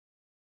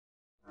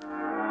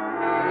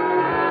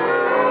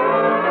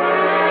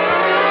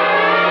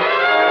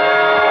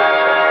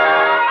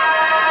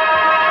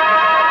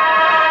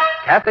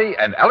Kathy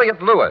and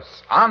Elliot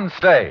Lewis on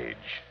stage.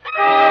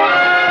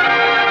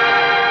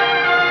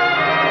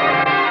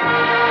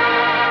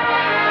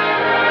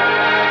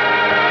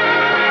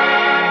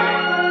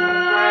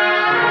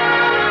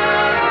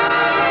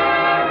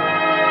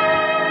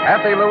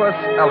 Kathy Lewis,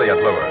 Elliot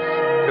Lewis,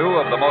 two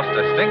of the most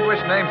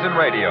distinguished names in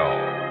radio,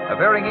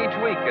 appearing each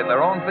week in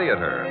their own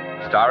theater,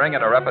 starring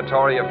in a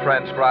repertory of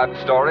transcribed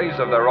stories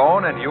of their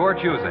own and your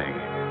choosing.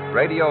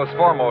 Radio's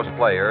foremost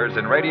players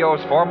in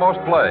radio's foremost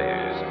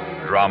plays.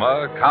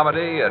 Drama,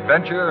 comedy,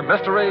 adventure,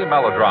 mystery,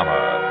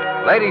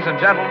 melodrama. Ladies and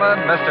gentlemen,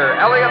 Mr.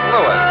 Elliot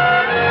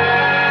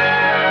Lewis.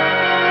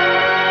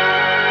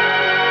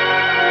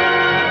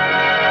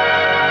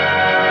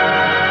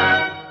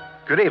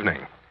 Good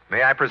evening.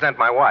 May I present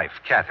my wife,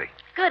 Kathy?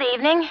 Good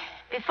evening.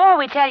 Before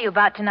we tell you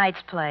about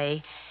tonight's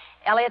play,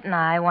 Elliot and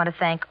I want to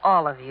thank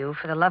all of you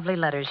for the lovely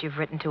letters you've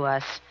written to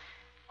us.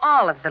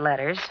 All of the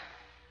letters.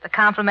 The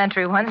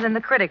complimentary ones and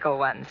the critical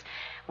ones.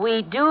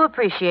 We do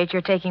appreciate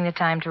your taking the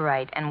time to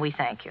write, and we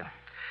thank you.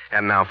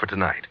 And now for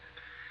tonight.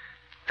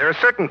 There are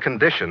certain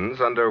conditions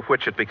under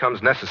which it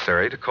becomes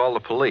necessary to call the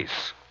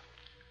police.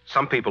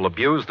 Some people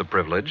abuse the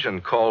privilege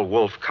and call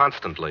Wolf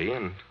constantly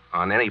and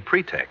on any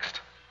pretext.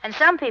 And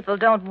some people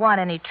don't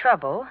want any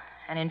trouble,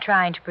 and in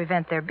trying to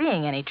prevent there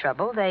being any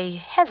trouble, they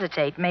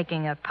hesitate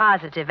making a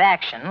positive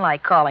action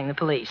like calling the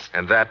police.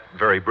 And that,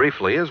 very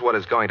briefly, is what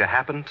is going to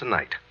happen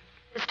tonight.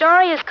 The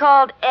story is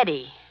called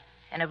Eddie,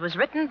 and it was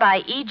written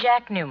by E.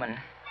 Jack Newman.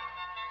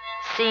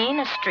 Scene,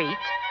 a street.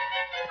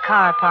 A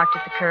car parked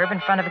at the curb in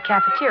front of a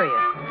cafeteria.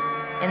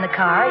 In the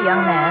car, a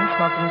young man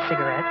smoking a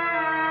cigarette.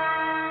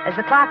 As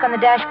the clock on the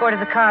dashboard of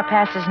the car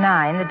passes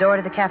 9, the door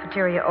to the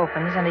cafeteria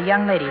opens, and a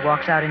young lady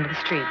walks out into the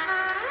street.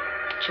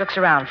 She looks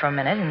around for a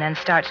minute and then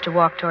starts to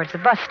walk towards the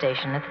bus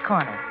station at the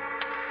corner.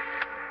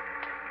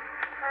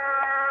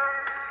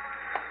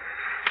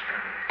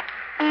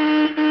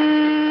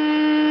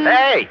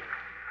 Hey!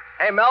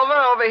 Hey,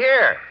 Melva, over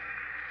here.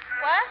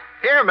 What?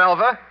 Here,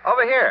 Melva,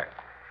 over here.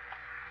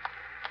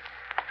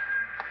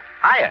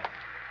 Hiya.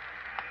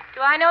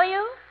 Do I know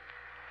you?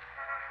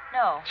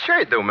 No. Sure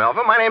you do,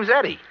 Melva. My name's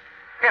Eddie.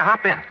 Here,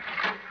 hop in.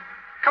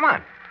 Come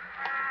on.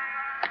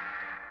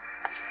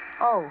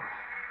 Oh,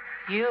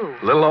 you.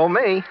 Little old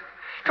me.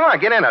 Come on,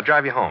 get in. I'll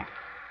drive you home.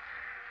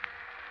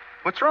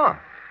 What's wrong?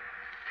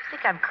 You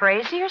think I'm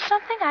crazy or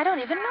something? I don't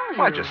even know you.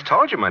 Well, I just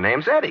told you my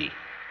name's Eddie.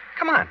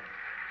 Come on.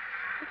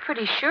 You're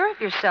pretty sure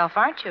of yourself,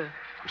 aren't you?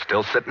 I'm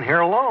still sitting here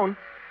alone.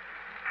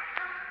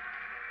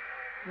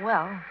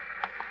 Well,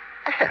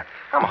 Yeah,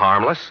 I'm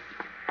harmless.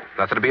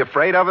 Nothing to be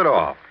afraid of at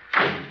all.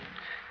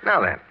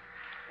 Now then,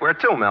 where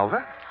to,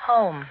 Melva?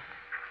 home.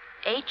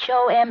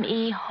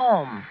 H-O-M-E,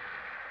 home.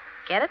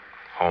 Get it?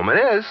 Home it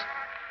is.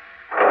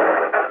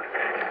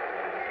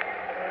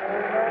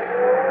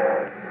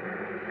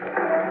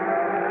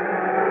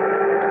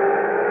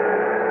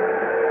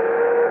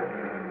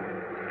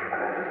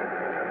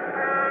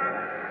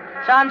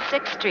 It's on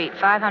 6th Street,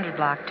 500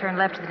 block. Turn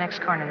left to the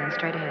next corner, then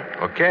straight ahead.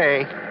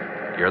 Okay.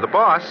 You're the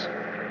boss.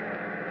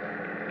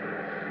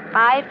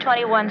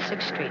 521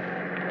 6th Street.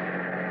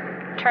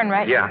 Turn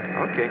right. Yeah,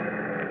 okay.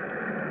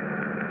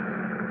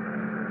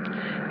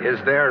 Is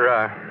there,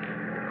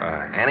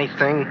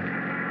 anything,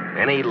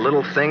 any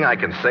little thing I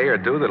can say or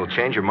do that'll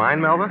change your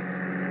mind, Melva?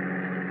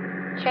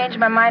 Change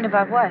my mind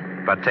about what?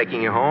 About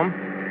taking you home?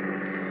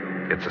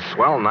 It's a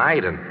swell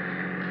night, and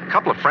a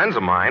couple of friends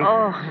of mine...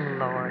 Oh,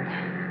 Lord.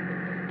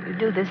 You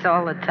do this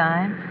all the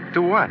time?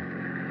 Do what?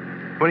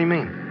 What do you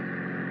mean?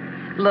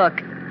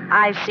 Look,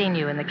 I've seen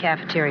you in the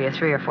cafeteria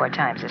 3 or 4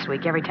 times this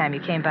week. Every time you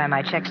came by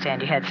my check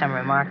stand, you had some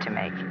remark to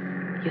make.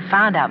 You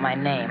found out my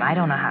name. I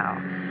don't know how.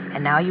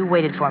 And now you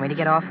waited for me to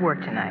get off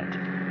work tonight.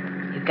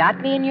 You got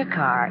me in your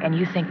car, and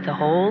you think the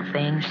whole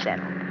thing's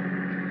settled.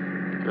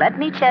 Let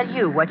me tell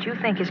you, what you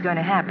think is going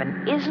to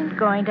happen isn't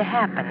going to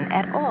happen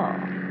at all.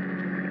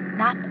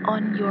 Not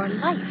on your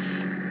life.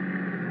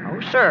 Oh,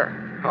 sir.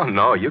 Oh,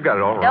 no, you got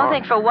it all wrong. Don't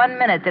think for 1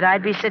 minute that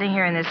I'd be sitting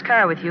here in this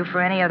car with you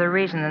for any other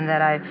reason than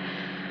that I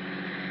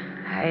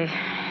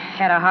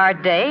had a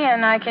hard day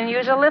and I can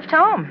use a lift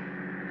home.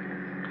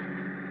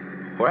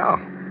 Well,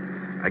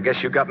 I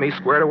guess you got me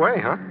squared away,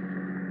 huh?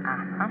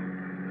 Uh-huh.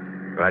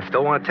 But I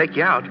still want to take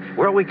you out.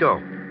 Where'll we go?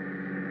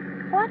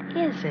 What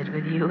is it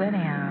with you,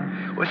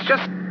 anyhow? Well, it's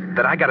just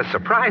that I got a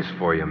surprise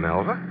for you,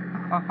 Melva.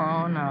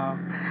 Oh, no.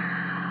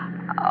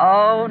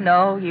 Oh,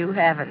 no, you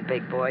haven't,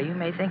 big boy. You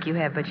may think you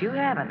have, but you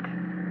haven't.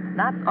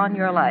 Not on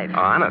your life.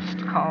 Honest.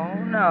 Oh,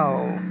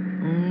 no.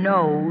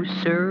 No,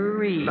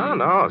 sirree.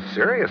 No,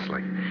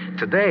 seriously.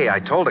 Today, I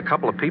told a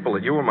couple of people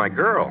that you were my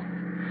girl.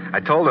 I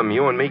told them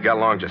you and me got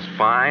along just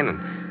fine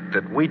and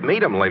that we'd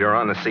meet them later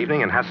on this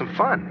evening and have some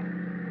fun.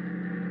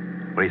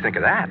 What do you think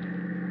of that?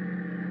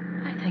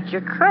 I think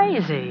you're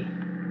crazy.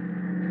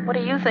 What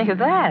do you think of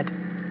that?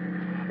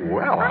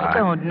 Well, I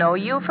don't know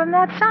you from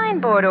that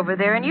signboard over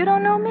there, and you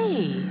don't know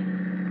me.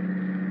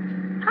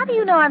 How do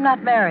you know I'm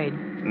not married?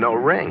 No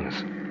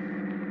rings.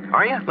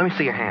 Are you? Let me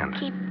see your hand.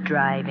 Keep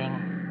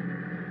driving.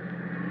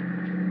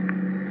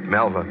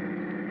 Melva,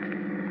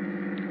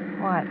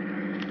 What?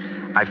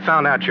 I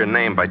found out your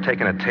name by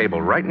taking a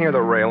table right near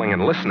the railing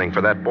and listening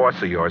for that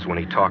boss of yours when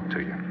he talked to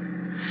you.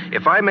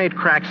 If I made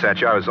cracks at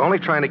you, I was only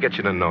trying to get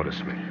you to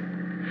notice me.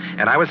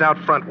 And I was out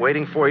front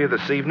waiting for you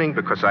this evening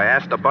because I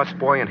asked a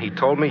busboy and he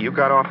told me you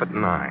got off at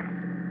 9.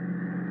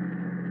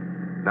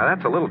 Now,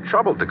 that's a little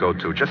trouble to go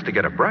to just to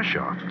get a brush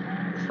off.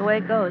 That's the way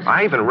it goes.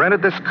 I even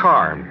rented this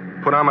car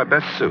and put on my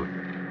best suit.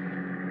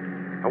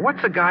 Now,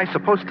 what's a guy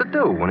supposed to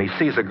do when he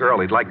sees a girl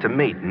he'd like to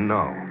meet and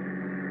know?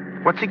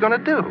 What's he going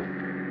to do?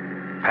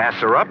 Pass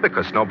her up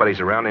because nobody's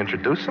around to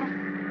introduce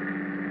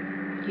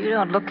him? You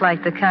don't look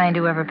like the kind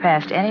who ever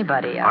passed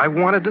anybody up. I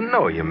wanted to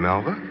know you,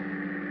 Melva.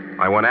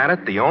 I went at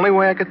it the only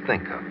way I could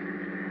think of.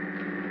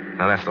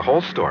 Now, that's the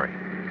whole story.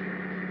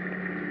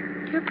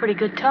 You're a pretty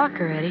good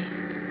talker, Eddie.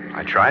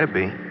 I try to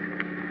be.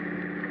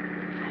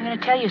 I'm going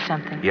to tell you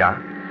something. Yeah?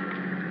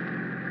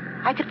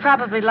 I could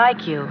probably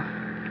like you.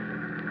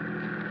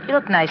 You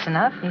look nice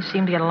enough. You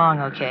seem to get along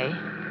okay.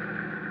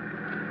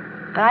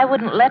 But I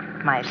wouldn't let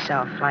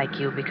myself like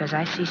you because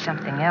I see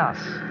something else.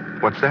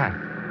 What's that?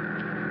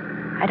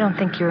 I don't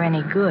think you're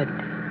any good.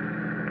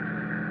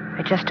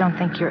 I just don't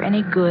think you're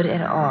any good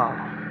at all.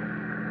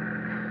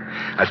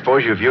 I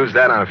suppose you've used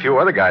that on a few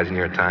other guys in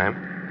your time.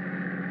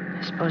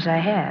 I suppose I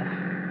have.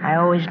 I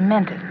always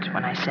meant it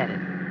when I said it.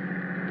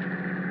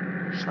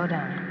 Slow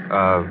down.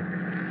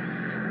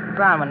 The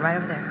brown one right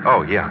over there.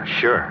 Oh, yeah,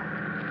 sure.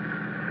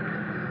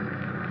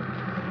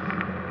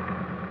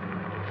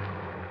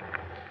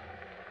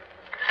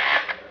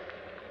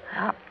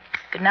 Well,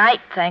 good night.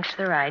 Thanks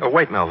for the ride. Oh,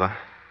 wait, Melva.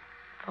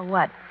 For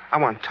what? I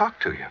want to talk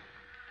to you.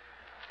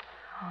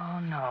 Oh,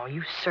 no,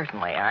 you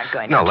certainly aren't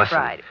going No, to listen.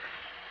 try to...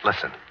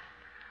 Listen.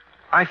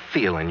 I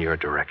feel in your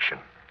direction.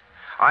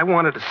 I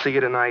wanted to see you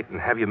tonight and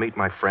have you meet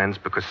my friends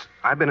because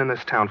I've been in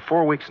this town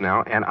 4 weeks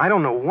now, and I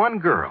don't know one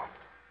girl.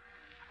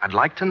 I'd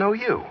like to know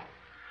you.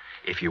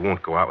 If you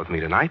won't go out with me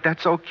tonight,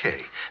 that's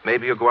okay.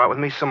 Maybe you'll go out with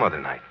me some other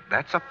night.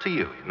 That's up to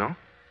you, you know?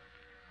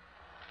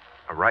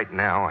 Right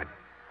now,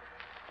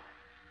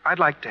 I'd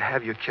like to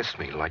have you kiss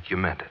me like you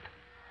meant it.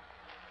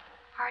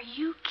 Are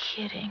you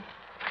kidding?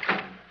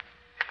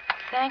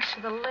 Thanks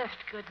for the lift.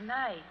 Good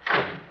night.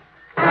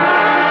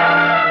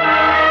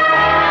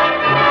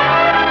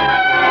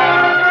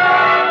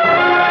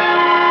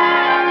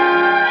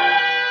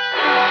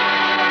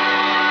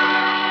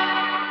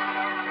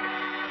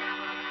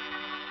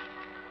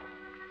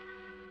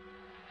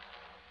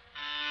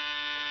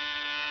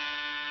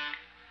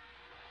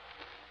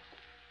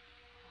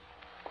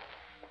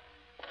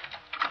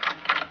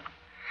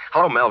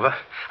 Hello, Melva.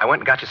 I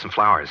went and got you some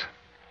flowers.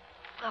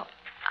 Well,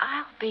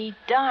 I'll be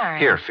darned.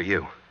 Here, for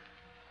you.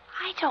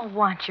 I don't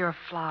want your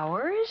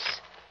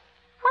flowers.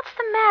 What's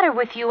the matter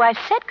with you? I've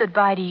said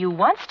goodbye to you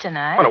once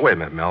tonight. Oh, no, wait a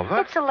minute,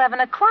 Melva. It's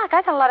 11 o'clock.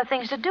 I got a lot of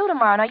things to do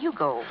tomorrow. Now, you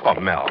go away. Oh,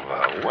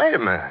 Melva, wait a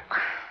minute.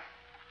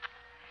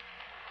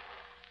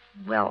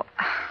 Well,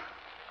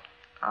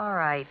 all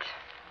right.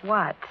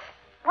 What?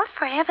 What,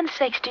 for heaven's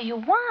sakes, do you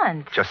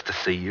want? Just to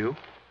see you.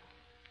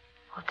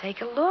 Well,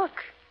 take a look.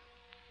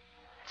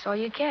 That's all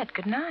you get.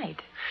 Good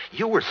night.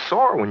 You were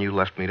sore when you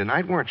left me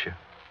tonight, weren't you?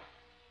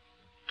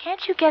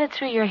 Can't you get it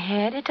through your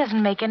head? It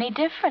doesn't make any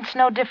difference.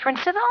 No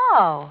difference at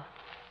all.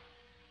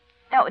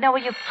 Now, will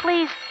you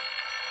please...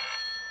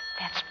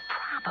 That's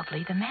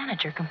probably the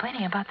manager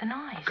complaining about the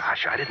noise.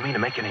 Gosh, I didn't mean to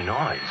make any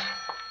noise.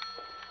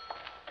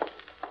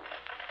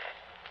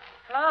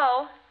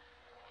 Hello?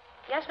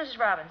 Yes, Mrs.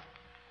 Robbins.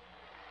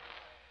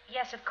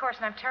 Yes, of course,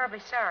 and I'm terribly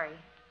sorry.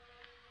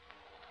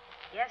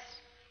 Yes?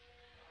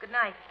 Good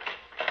night.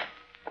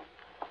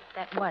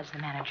 That was the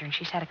manager, and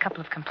she's had a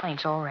couple of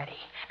complaints already.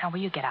 Now, will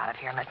you get out of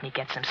here and let me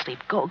get some sleep?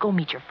 Go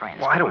meet your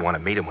friends. Well, I don't want to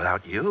meet him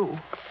without you.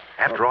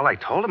 After all I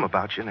told him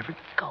about you and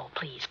everything. Go,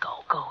 please, go.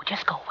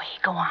 Just go away.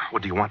 Go on.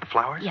 Well, do you want the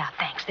flowers? Yeah,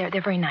 thanks. They're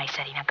very nice,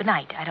 Eddie. Now, good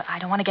night. I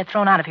don't want to get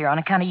thrown out of here on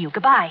account of you.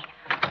 Goodbye.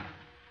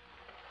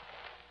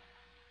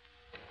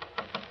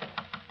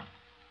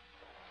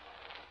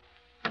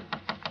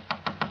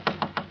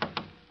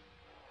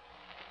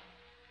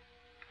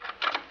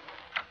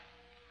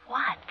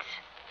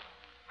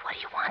 What do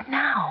you want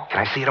now?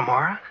 Can I see you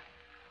tomorrow?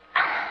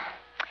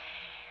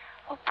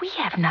 Well, we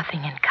have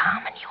nothing in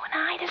common, you and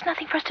I. There's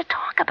nothing for us to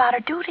talk about or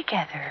do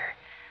together.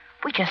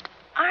 We just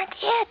aren't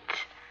it.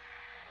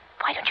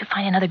 Why don't you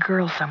find another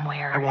girl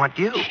somewhere? I want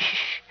you.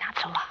 Shh, not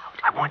so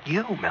loud. I want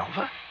you,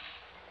 Melva.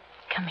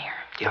 Come here.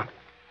 Yeah.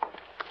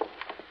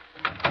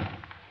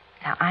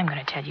 Now, I'm going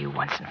to tell you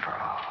once and for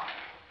all.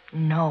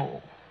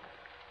 No.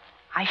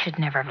 I should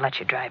never have let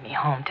you drive me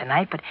home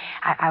tonight, but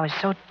I was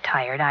so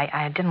tired.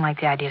 I didn't like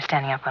the idea of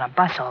standing up on a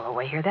bus all the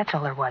way here. That's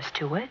all there was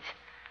to it.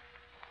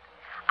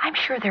 I'm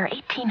sure there are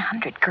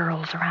 1,800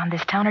 girls around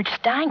this town who are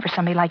just dying for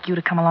somebody like you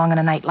to come along on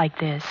a night like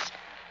this.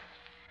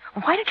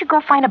 Why don't you go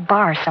find a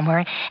bar somewhere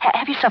and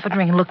have yourself a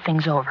drink and look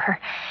things over?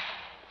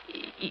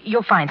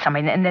 You'll find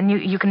somebody, and then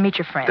you can meet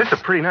your friends. This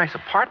is a pretty nice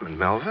apartment,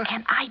 Melva.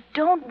 And I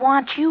don't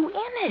want you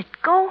in it.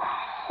 Go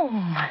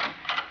home.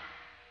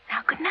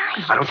 Now, good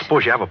night. I don't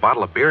suppose you have a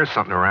bottle of beer or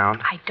something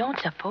around. I don't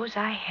suppose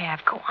I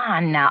have. Go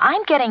on now.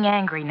 I'm getting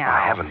angry now.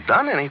 I haven't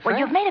done anything. Well,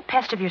 you've made a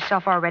pest of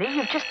yourself already.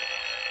 You've just...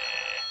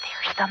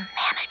 the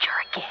manager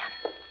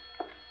again.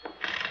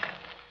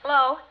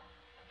 Hello?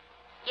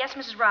 Yes,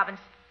 Mrs. Robbins.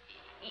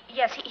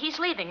 Yes, he's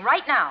leaving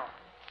right now.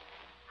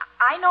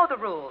 I know the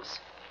rules.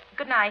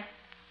 Good night.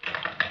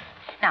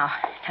 Now,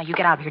 you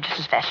get out of here just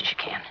as fast as you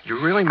can. You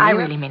really mean I it?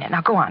 really mean it. Now,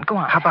 go on.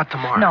 How about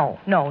tomorrow?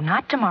 No,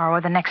 not tomorrow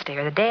or the next day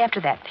or the day after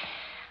that.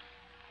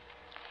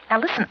 Now,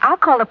 listen, I'll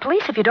call the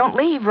police if you don't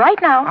leave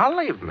right now. I'll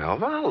leave,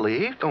 Melva. I'll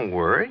leave. Don't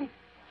worry.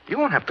 You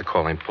won't have to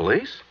call in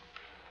police.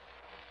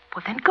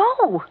 Well, then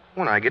go.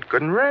 When I get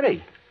good and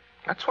ready.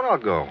 That's when I'll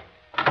go.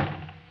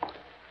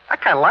 I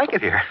kind of like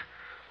it here.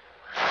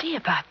 We'll see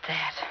about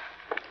that.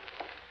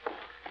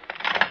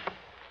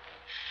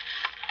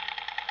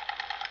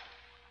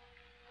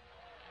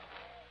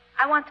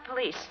 I want the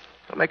police.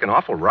 They'll make an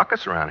awful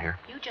ruckus around here.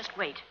 You just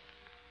wait.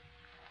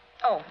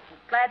 Oh,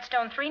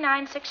 Gladstone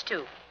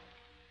 3962.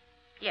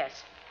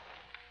 Yes.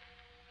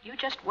 You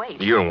just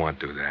wait. You don't want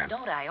to do that.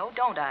 Don't I? Oh,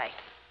 don't I?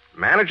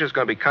 Manager's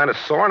going to be kind of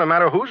sore no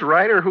matter who's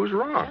right or who's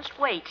wrong. Just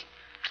wait.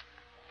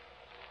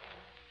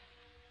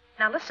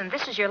 Now, listen,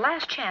 this is your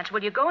last chance.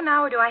 Will you go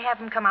now, or do I have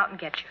him come out and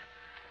get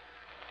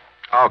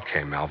you?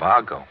 Okay, Melva,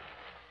 I'll go.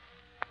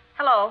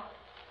 Hello.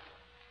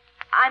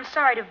 I'm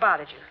sorry to have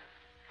bothered you.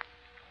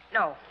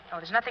 No,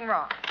 there's nothing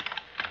wrong.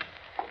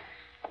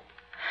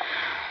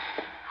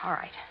 All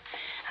right.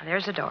 Now,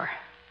 there's the door.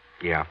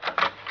 Yeah.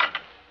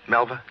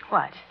 Melva,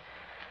 What?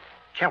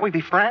 can't we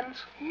be friends?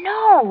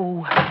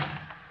 No.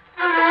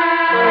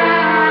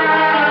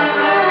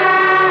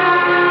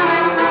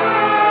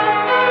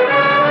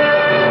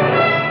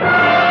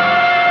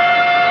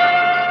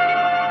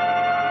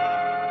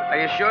 Are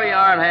you sure you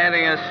aren't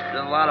handing us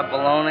a lot of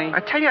baloney? I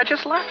tell you, I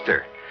just left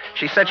her.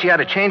 She said she had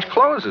to change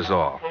clothes is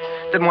all.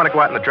 Didn't want to go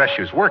out in the dress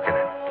she was working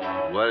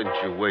in. Why didn't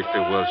you wait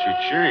there while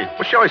she changed?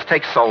 Well, she always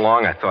takes so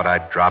long, I thought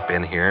I'd drop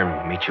in here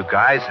and meet you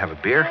guys, have a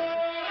beer.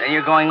 Then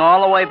you're going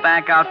all the way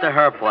back out to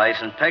her place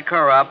and pick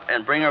her up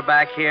and bring her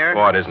back here?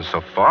 Oh, it isn't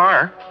so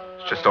far.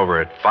 It's just over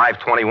at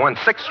 521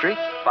 6th Street.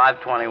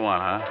 521,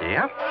 huh?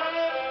 Yeah.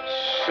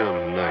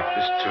 Some night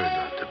this turned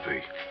out to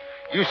be.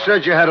 You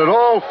said you had it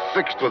all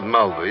fixed with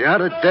Melva. You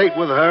had a date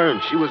with her, and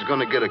she was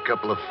going to get a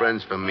couple of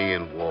friends for me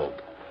and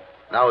Walt.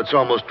 Now it's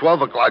almost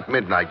 12 o'clock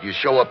midnight. You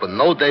show up with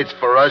no dates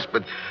for us,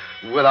 but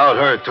without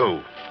her, too.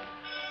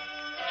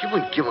 You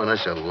been giving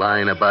us a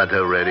line about her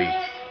already?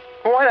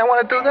 Well, why do I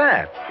want to do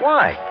that?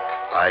 Why?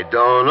 I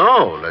don't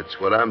know. That's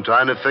what I'm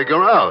trying to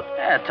figure out.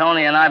 Yeah,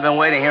 Tony and I have been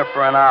waiting here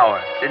for an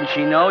hour. Didn't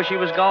she know she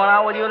was going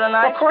out with you Well,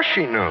 tonight? of course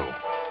she knew.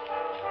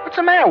 What's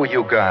the matter with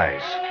you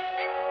guys?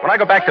 When I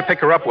go back to pick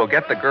her up, we'll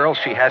get the girl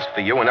she has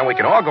for you, and then we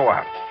can all go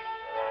out.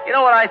 You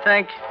know what I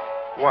think?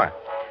 What?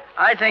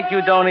 I think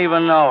you don't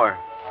even know her.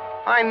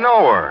 I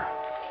know her.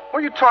 What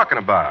are you talking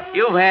about?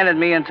 You've handed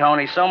me and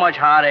Tony so much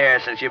hot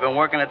air since you've been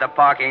working at the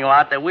parking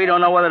lot that we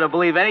don't know whether to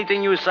believe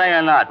anything you say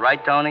or not,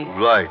 right, Tony?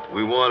 Right.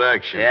 We want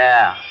action.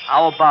 Yeah.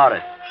 How about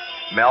it?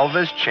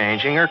 Melva's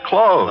changing her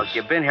clothes. Look,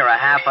 you've been here a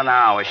half an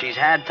hour. She's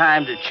had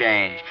time to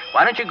change.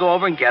 Why don't you go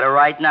over and get her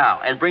right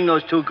now and bring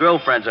those two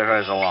girlfriends of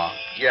hers along?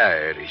 Yeah,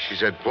 Eddie. She's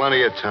had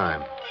plenty of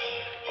time.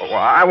 Oh, well,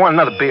 I want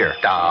another beer.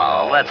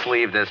 Oh, let's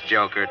leave this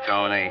joker,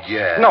 Tony.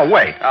 Yeah. No,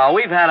 wait. Oh,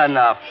 we've had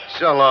enough.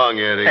 So long,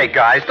 Eddie. Hey,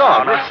 guys,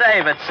 Oh, don't. no,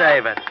 save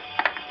it.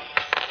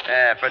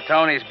 Yeah, for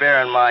Tony's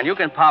beer and mine. You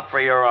can pop for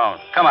your own.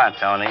 Come on,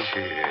 Tony.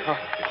 Yeah.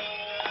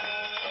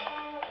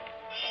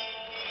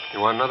 You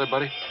want another,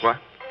 buddy? What?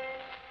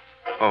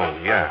 Oh,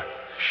 yeah,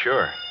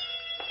 sure.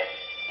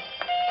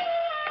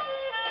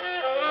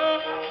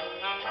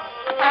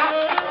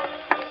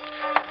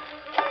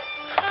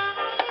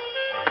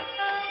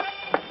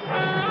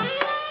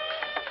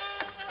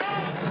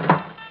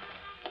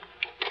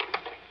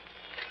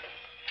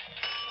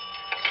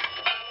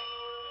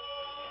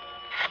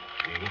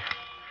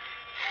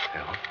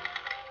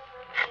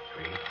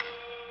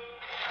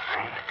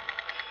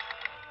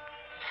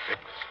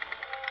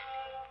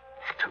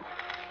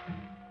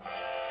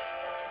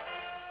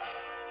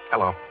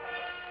 Hello.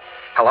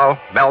 Hello,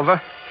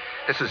 Melva.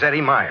 This is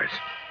Eddie Myers.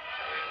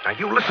 Now,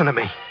 you listen to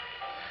me.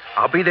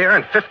 I'll be there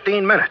in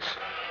 15 minutes.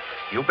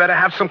 You better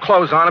have some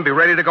clothes on and be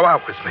ready to go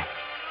out with me.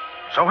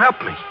 So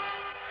help me.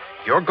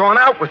 You're going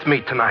out with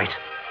me tonight.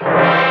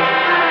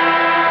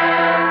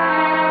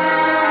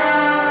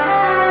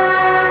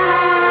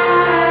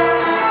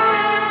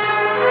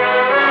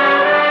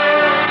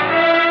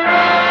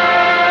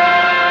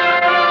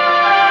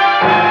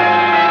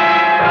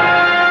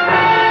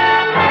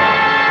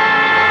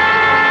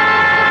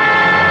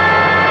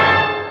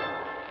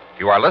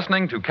 You are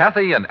listening to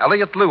Kathy and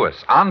Elliot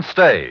Lewis on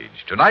stage.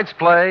 Tonight's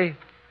play,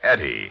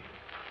 Eddie.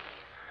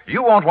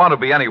 You won't want to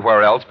be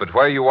anywhere else but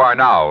where you are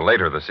now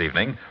later this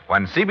evening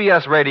when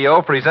CBS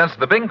Radio presents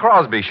The Bing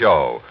Crosby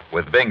Show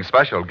with Bing's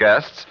special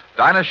guests,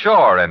 Dinah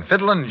Shore and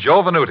fiddlin'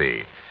 Joe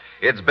Venuti.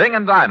 It's Bing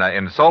and Dinah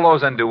in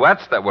solos and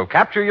duets that will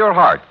capture your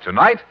heart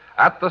tonight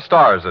at the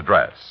Star's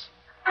Address.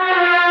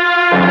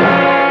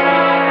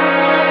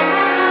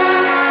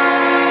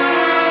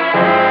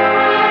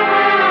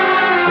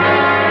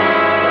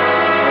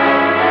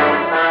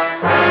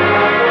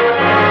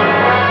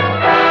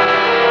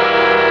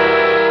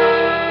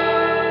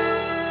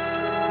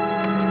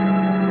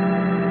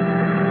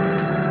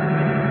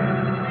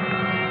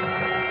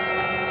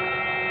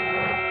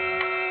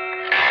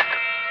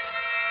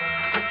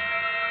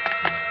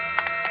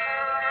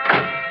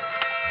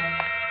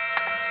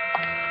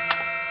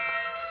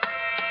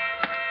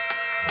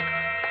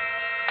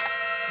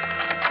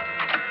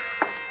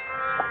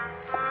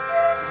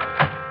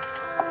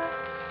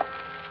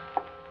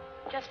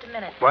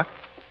 minute. What?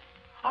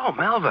 Oh,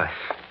 Melva.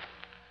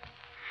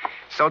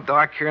 So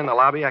dark here in the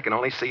lobby, I can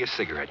only see a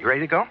cigarette. You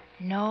ready to go?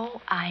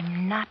 No,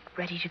 I'm not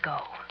ready to go.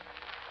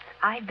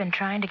 I've been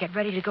trying to get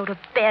ready to go to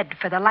bed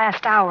for the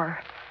last hour.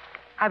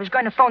 I was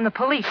going to phone the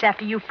police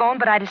after you phoned,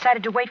 but I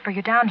decided to wait for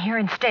you down here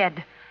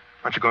instead.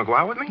 Aren't you going to go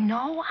out with me?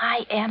 No,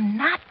 I am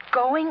not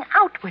going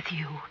out with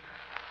you.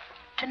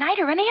 Tonight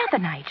or any other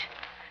night.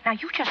 Now,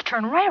 you just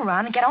turn right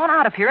around and get on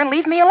out of here and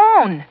leave me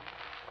alone.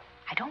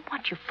 I don't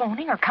want you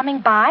phoning or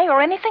coming by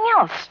or anything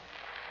else.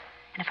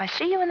 And if I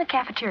see you in the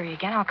cafeteria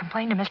again, I'll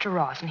complain to Mr.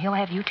 Ross, and he'll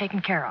have you taken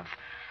care of.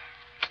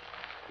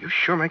 You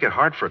sure make it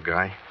hard for a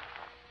guy.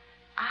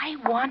 I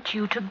want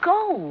you to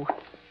go.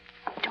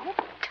 Don't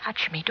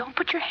touch me. Don't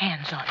put your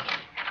hands on me.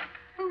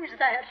 Who's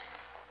that?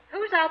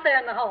 Who's out there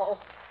in the hall?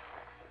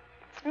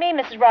 It's me,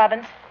 Mrs.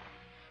 Robbins.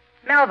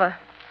 Melva.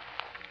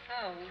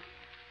 Oh.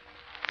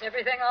 Is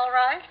everything all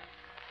right?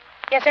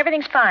 Yes,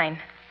 everything's fine.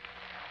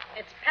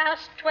 It's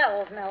past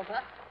 12, Melva.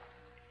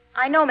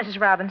 I know, Mrs.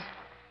 Robbins.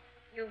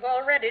 You've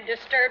already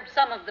disturbed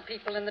some of the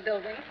people in the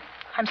building.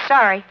 I'm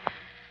sorry.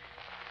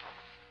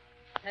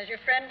 Has your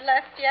friend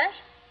left yet?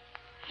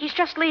 He's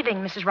just leaving,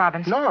 Mrs.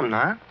 Robbins. No, I'm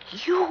not.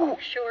 You...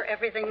 Sure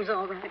everything's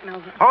all right,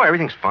 Melva. Oh,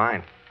 everything's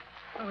fine.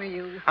 Who are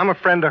you? I'm a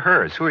friend of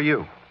hers. Who are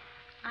you?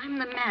 I'm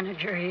the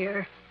manager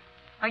here.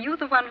 Are you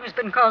the one who's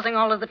been causing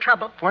all of the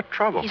trouble? What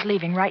trouble? He's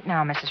leaving right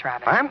now, Mrs.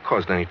 Robbins. I haven't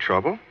caused any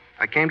trouble.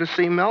 I came to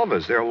see Melva.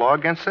 Is there a law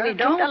against that? We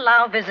don't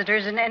allow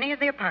visitors in any of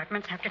the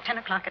apartments after 10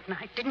 o'clock at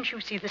night. Didn't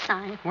you see the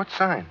sign? What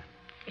sign?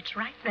 It's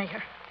right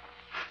there.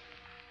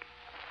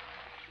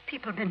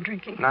 People have been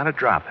drinking. Not a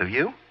drop. Have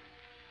you?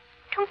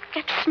 Don't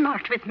get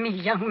smart with me,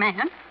 young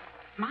man.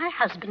 My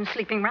husband's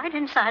sleeping right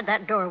inside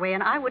that doorway,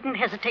 and I wouldn't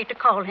hesitate to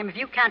call him if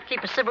you can't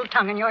keep a civil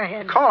tongue in your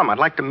head. Call him. I'd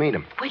like to meet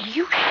him. Will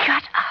you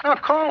shut up? No,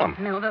 call him.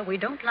 Melva, we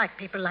don't like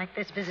people like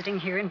this visiting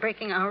here and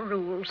breaking our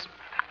rules.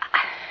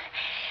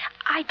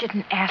 I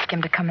didn't ask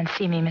him to come and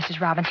see me,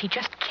 Mrs. Robbins. He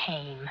just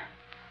came.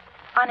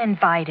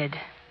 Uninvited.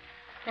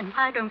 Then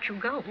why don't you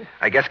go?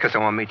 I guess because I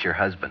want to meet your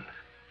husband.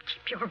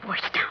 Keep your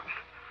voice down.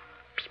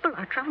 People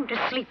are trying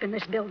to sleep in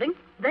this building.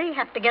 They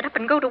have to get up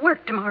and go to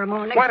work tomorrow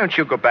morning. Why don't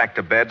you go back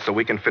to bed so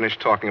we can finish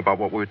talking about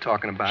what we were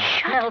talking about?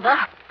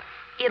 Melva.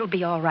 It'll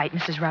be all right,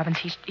 Mrs. Robbins.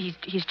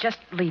 He's just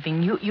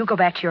leaving. You go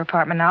back to your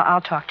apartment.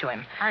 I'll talk to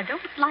him. I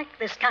don't like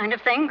this kind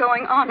of thing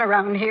going on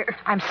around here.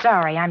 I'm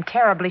sorry. I'm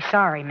terribly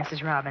sorry,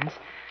 Mrs. Robbins.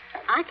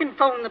 I can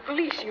phone the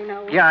police, you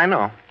know. Yeah, I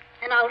know.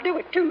 And I'll do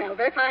it too,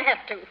 Melva, if I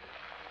have to.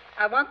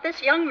 I want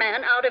this young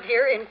man out of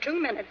here in 2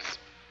 minutes.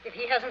 If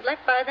he hasn't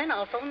left by then,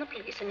 I'll phone the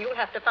police, and you'll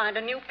have to find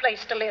a new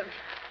place to live.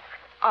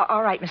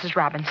 All right, Mrs.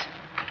 Robbins.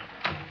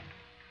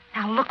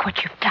 Now, look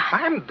what you've done. I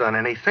haven't done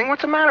anything.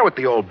 What's the matter with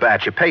the old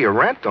bat? You pay your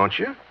rent, don't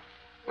you?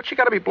 What's she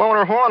got to be blowing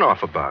her horn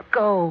off about?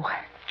 Go.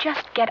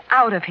 Just get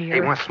out of here. Hey,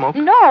 you want to smoke?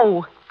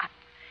 No.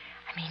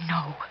 I mean,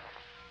 no.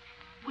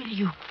 Will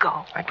you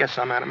go? I guess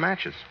I'm out of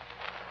matches.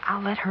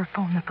 I'll let her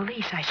phone the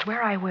police. I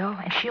swear I will,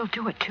 and she'll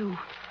do it, too.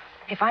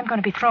 If I'm going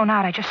to be thrown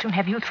out, I'd just soon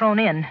have you thrown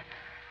in.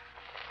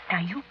 Now,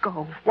 you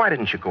go. Why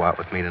didn't you go out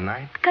with me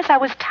tonight? Because I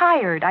was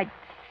tired. I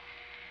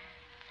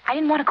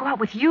didn't want to go out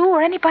with you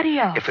or anybody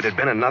else. If it had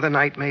been another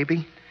night,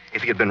 maybe?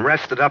 If you'd been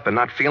rested up and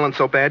not feeling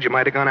so bad, you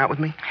might have gone out with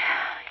me?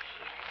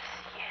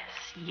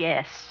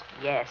 Yes.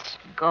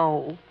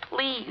 Go.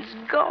 Please,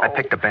 go. I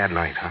picked a bad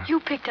night, huh? You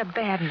picked a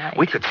bad night.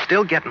 We could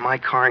still get in my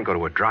car and go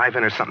to a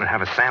drive-in or something and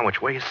have a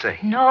sandwich. What do you say?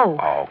 No.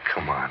 Oh,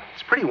 come on.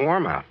 It's pretty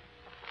warm out.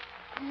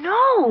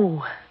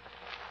 No.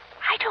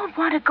 I don't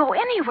want to go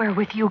anywhere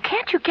with you.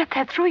 Can't you get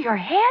that through your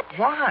head?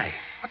 Why?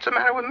 What's the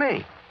matter with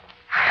me?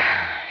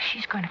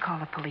 She's going to call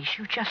the police.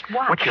 You just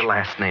watch. What's your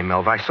last name,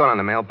 Melva? I saw it on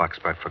the mailbox,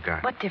 but I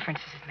forgot. What difference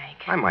does it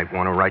make? I might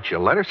want to write you a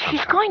letter sometime.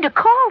 She's going to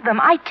call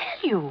them, I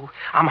tell you.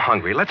 I'm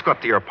hungry. Let's go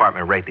up to your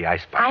apartment and raid the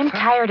icebox. I'm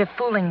tired of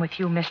fooling with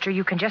you, mister.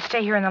 You can just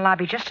stay here in the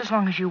lobby just as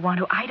long as you want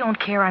to. I don't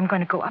care. I'm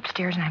going to go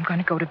upstairs and I'm going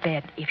to go to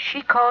bed. If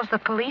she calls the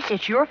police,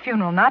 it's your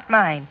funeral, not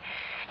mine.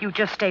 You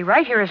just stay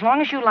right here as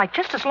long as you like,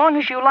 just as long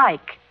as you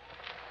like.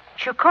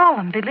 She'll call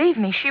them. Believe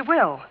me, she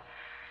will.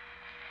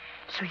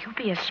 So you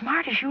be as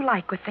smart as you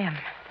like with them.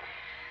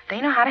 They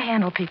know how to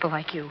handle people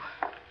like you.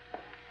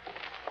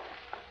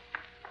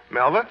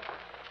 Melva?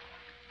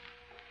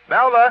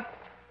 Melva?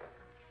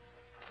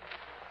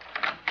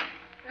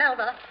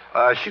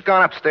 Melva, She's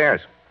gone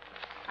upstairs.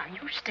 are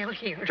you still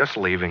here? Just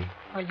leaving.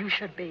 Well, you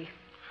should be.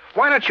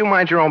 Why don't you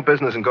mind your own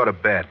business and go to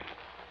bed?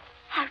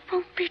 I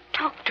won't be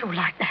talked to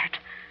like that.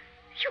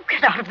 You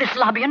get out of this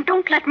lobby and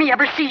don't let me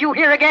ever see you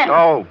here again.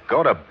 Oh,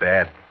 go to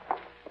bed.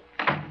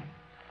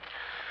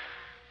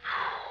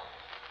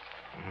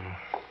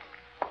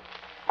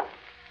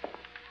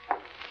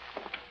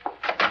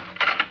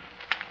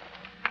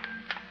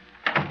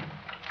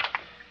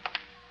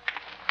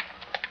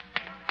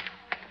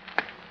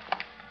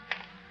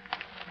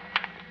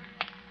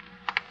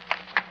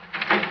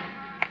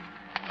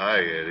 Hi,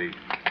 Eddie.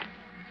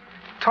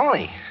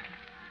 Tony.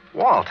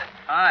 Walt.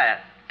 Hi.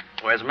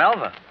 Where's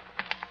Melva?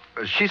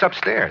 She's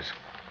upstairs.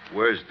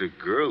 Where's the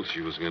girl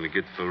she was going to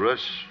get for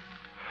us?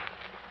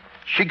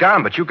 She got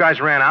him, but you guys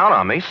ran out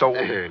on me, so...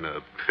 Ain't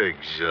a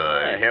pig's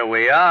eye. Here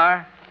we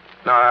are.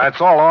 No, it's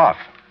all off.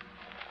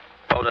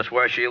 Told us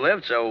where she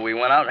lived, so we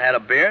went out and had a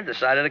beer and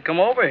decided to come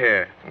over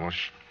here. Well,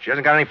 she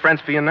hasn't got any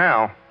friends for you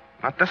now.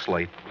 Not this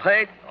late.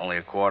 Late?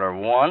 Only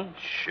 1:45.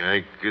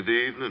 Shank, good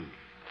evening.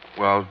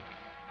 Well,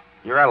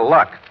 you're out of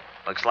luck.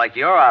 Looks like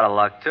you're out of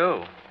luck,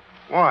 too.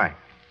 Why?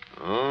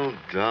 All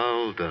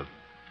dolled up.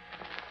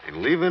 And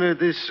leaving her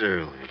this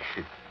early.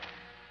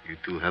 You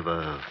two have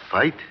a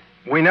fight?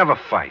 We never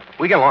fight.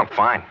 We get along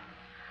fine.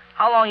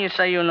 How long you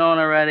say you known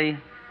her, Eddie?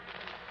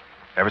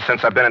 Ever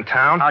since I've been in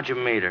town, How'd you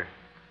meet her?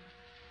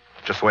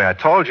 just the way I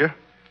told you.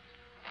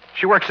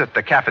 She works at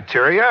the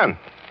cafeteria, and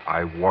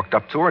I walked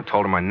up to her,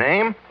 told her my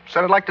name,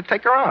 said I'd like to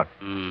take her out.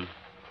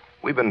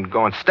 We've been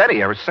going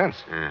steady ever since.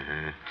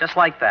 Just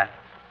like that.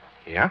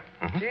 Yeah?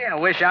 Mm-hmm. Gee, I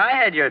wish I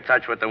had your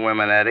touch with the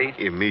women, Eddie.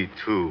 Yeah, me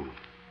too.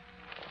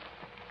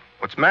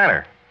 What's the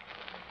matter?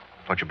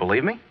 Don't you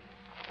believe me?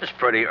 It's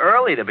pretty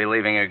early to be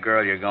leaving a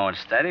girl you're going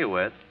steady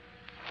with.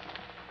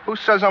 Who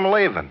says I'm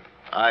leaving?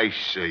 I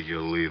say you're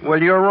leaving.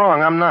 Well, you're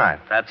wrong. I'm not.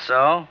 That's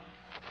so?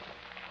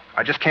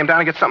 I just came down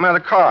to get something out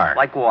of the car.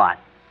 Like what?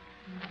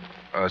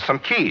 Some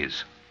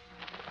keys.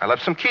 I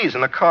left some keys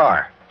in the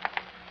car.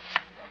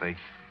 They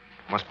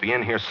must be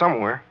in here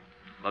somewhere.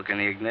 Look in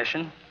the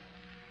ignition?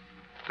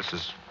 This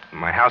is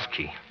my house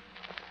key.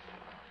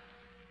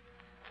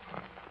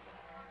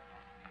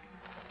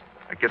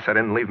 I guess I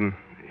didn't leave them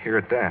here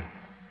at that.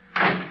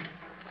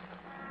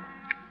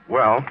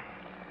 Well,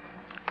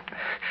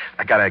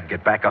 I gotta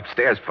get back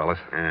upstairs, fellas.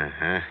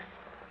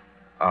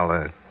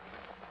 I'll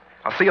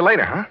see you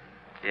later, huh?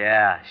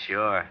 Yeah,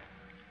 sure.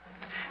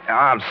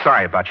 I'm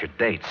sorry about your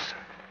dates.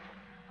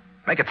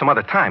 Make it some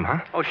other time, huh?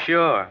 Oh,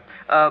 sure.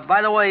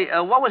 By the way,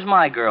 what was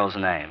my girl's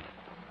name?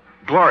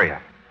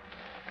 Gloria.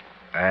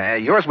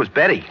 Yours was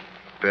Betty.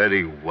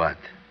 Betty what?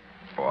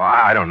 Oh,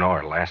 I don't know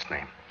her last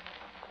name.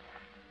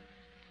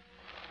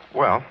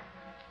 Well,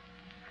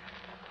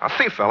 I'll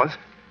see you, fellas.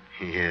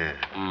 Yeah.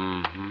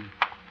 Mm-hmm.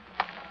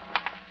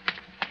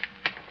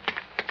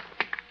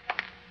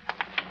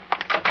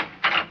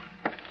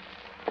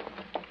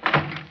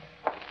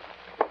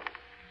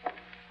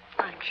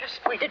 I just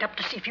waited up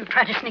to see if you'd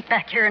try to sneak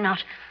back here or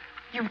not.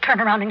 You turn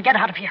around and get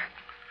out of here.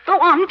 Go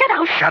on, get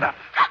out. Shut up.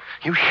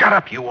 You shut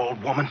up, you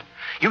old woman.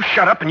 You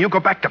shut up and you go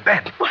back to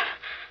bed.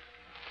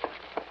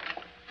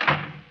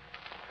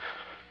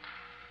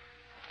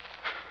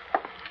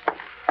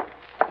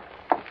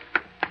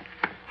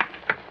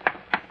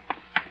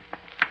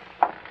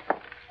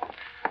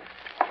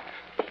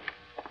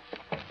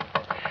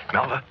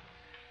 Melva?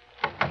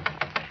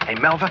 Hey,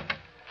 Melva?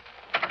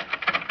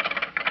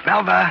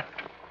 Melva?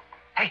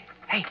 Hey.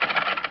 Hey,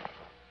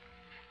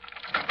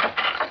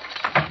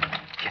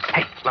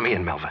 let me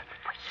in, Melva.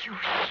 You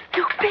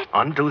stupid.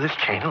 Undo this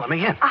chain and let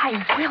me in. I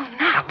will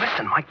Now, not.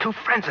 listen, my two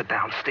friends are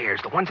downstairs,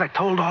 the ones I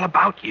told all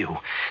about you.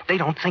 They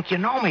don't think you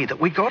know me, that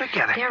we go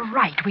together. They're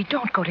right. We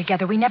don't go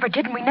together. We never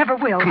did, and we never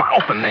will. Come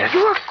on, open this.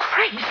 You're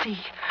crazy.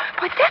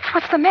 Boy, that's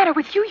what's the matter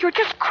with you. You're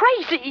just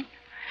crazy.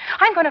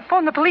 I'm going to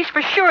phone the police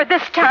for sure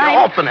this time.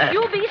 Open it.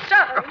 You'll be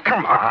sorry.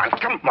 Come on.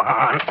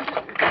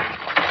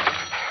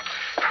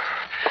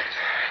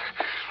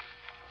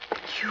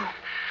 You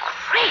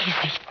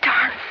crazy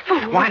darn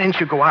fool. Why didn't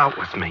you go out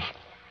with me?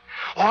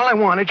 All I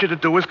wanted you to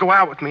do was go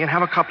out with me and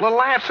have a couple of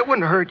laughs. It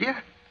wouldn't hurt you.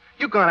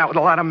 You've gone out with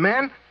a lot of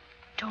men.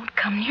 Don't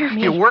come near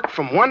me. You work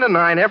from 1 to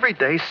 9 every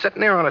day,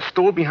 sitting there on a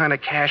stool behind a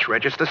cash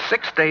register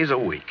 6 days a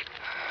week.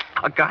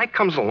 A guy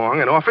comes along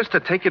and offers to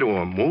take you to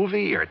a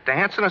movie or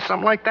dancing or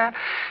something like that,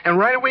 and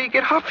right away you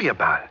get huffy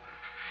about it.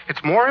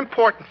 It's more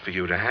important for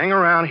you to hang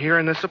around here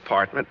in this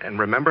apartment and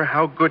remember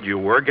how good you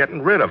were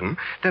getting rid of him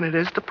than it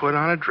is to put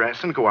on a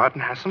dress and go out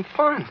and have some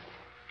fun.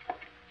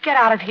 Get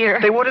out of here.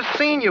 They would have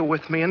seen you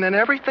with me, and then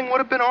everything would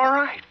have been all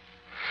right.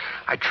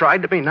 I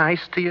tried to be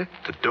nice to you,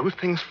 to do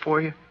things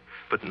for you,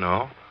 but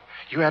no.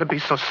 You had to be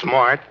so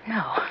smart.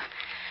 No,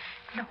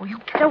 you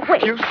get away.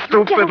 You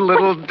stupid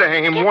little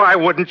dame. Why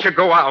wouldn't you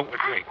go out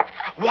with me?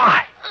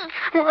 Why?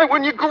 Why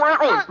wouldn't you go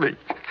out with me?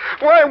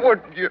 Why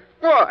wouldn't you?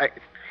 Why?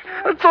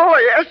 That's all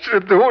I asked you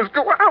to do was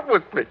go out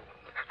with me.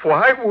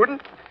 Why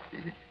wouldn't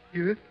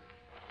you?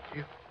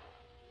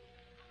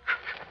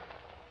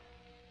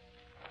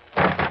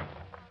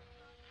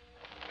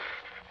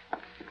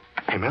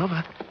 Hey,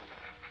 Melva.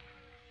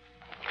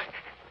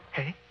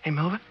 Hey,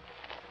 Melva.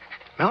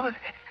 Melva.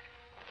 Hey.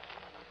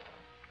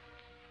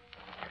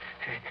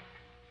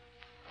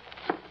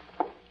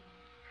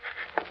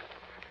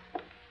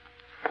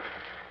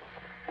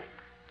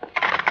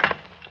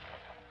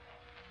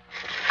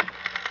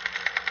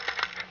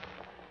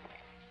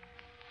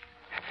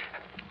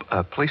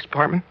 Police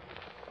department?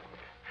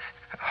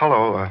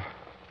 Hello,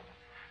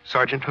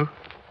 Sergeant who?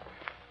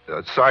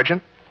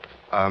 Sergeant?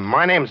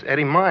 My name's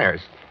Eddie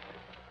Myers.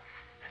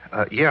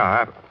 Will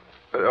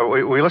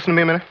you listen to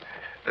me a minute?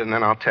 And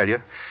then I'll tell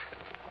you.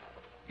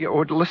 Yeah,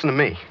 or listen to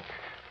me.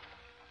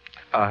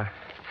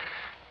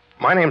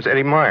 My name's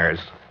Eddie Myers,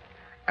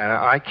 and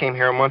I came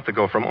here a month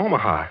ago from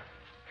Omaha.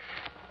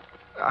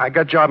 I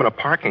got a job in a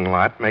parking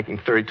lot making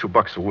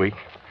 $32 a week.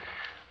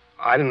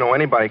 I didn't know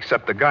anybody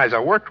except the guys I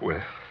worked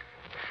with.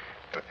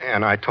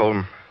 And I told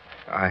them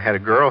I had a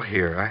girl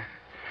here.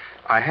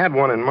 I had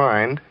one in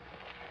mind,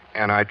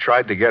 and I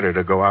tried to get her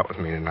to go out with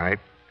me tonight,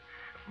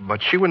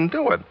 but she wouldn't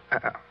do it.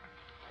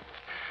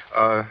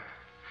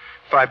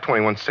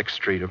 521 6th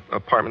Street,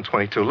 apartment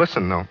 22.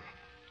 Listen, though.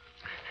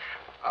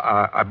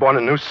 I bought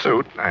a new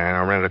suit, and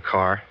I rented a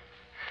car.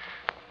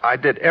 I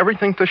did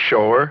everything to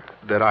show her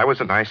that I was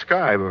a nice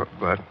guy,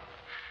 but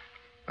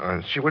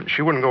she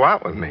wouldn't go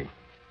out with me.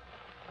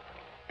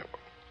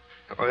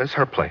 Well, it's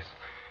her place.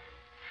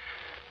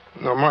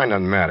 No, mine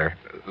doesn't matter,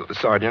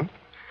 Sergeant.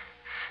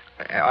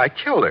 I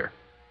killed her.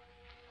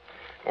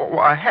 Well,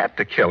 I had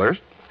to kill her.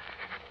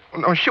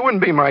 No, she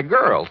wouldn't be my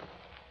girl.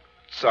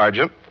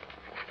 Sergeant,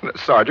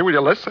 will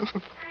you listen?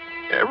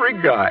 Every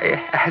guy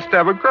has to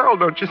have a girl,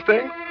 don't you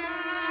think?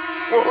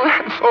 Well,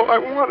 that's all I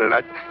wanted.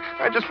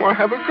 I just want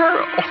to have a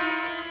girl.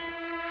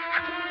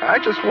 I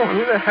just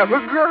wanted to have a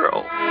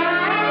girl.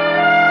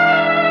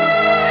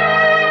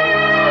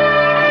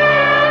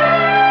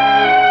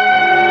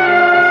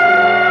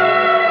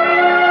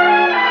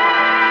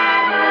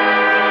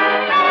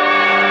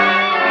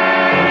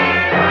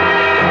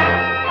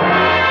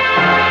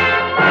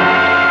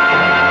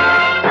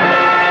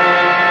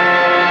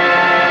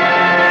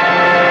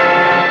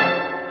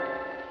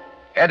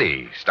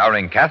 Eddie,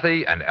 starring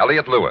Kathy and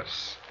Elliot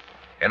Lewis.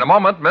 In a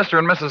moment, Mr.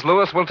 and Mrs.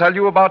 Lewis will tell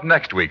you about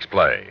next week's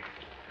play.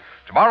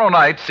 Tomorrow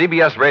night,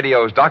 CBS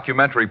Radio's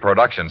documentary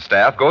production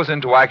staff goes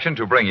into action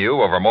to bring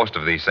you, over most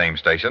of these same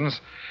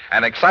stations,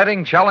 an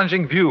exciting,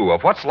 challenging view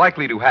of what's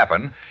likely to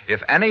happen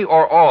if any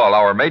or all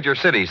our major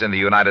cities in the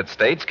United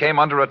States came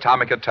under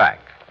atomic attack.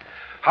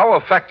 How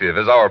effective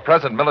is our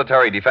present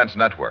military defense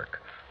network?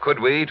 Could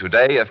we,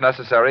 today, if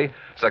necessary,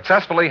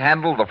 successfully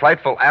handle the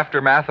frightful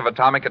aftermath of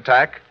atomic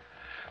attack?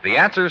 The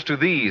answers to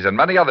these and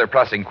many other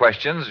pressing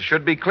questions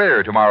should be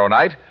clear tomorrow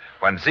night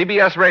when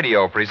CBS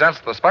Radio presents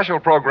the special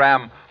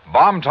program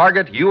Bomb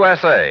Target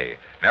USA,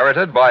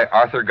 narrated by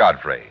Arthur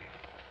Godfrey.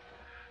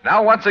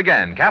 Now, once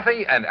again,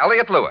 Kathy and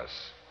Elliot Lewis.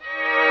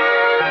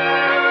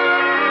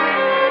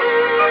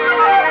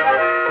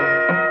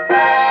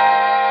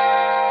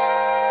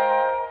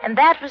 And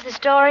that was the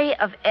story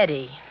of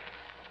Eddie,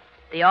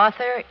 the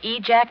author,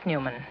 E. Jack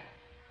Newman,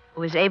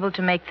 who was able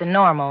to make the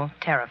normal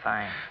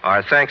terrifying.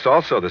 Our thanks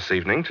also this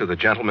evening to the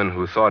gentlemen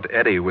who thought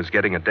Eddie was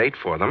getting a date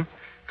for them,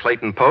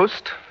 Clayton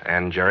Post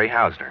and Jerry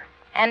Hausner.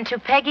 And to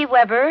Peggy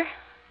Weber,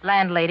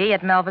 landlady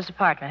at Melba's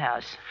apartment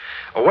house.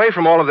 Away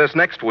from all of this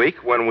next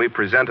week when we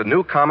present a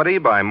new comedy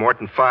by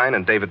Morton Fine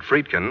and David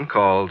Friedkin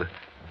called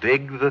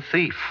Dig the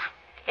Thief.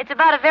 It's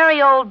about a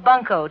very old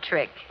bunco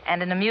trick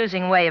and an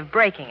amusing way of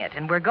breaking it,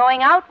 and we're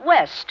going out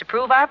west to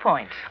prove our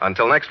point.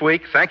 Until next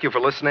week, thank you for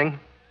listening,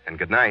 and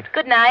good night.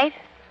 Good night.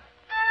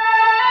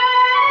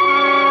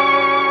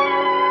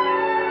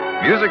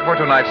 Music for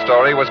tonight's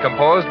story was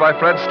composed by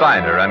Fred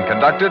Steiner and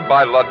conducted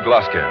by Lud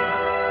Gluskin.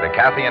 The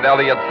Kathy and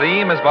Elliot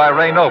theme is by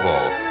Ray Noble,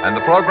 and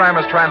the program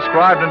is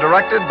transcribed and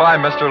directed by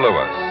Mr.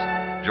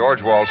 Lewis.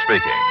 George Wall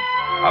speaking.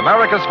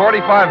 America's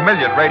 45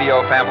 million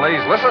radio families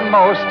listen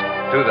most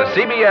to the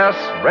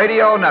CBS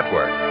Radio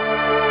Network.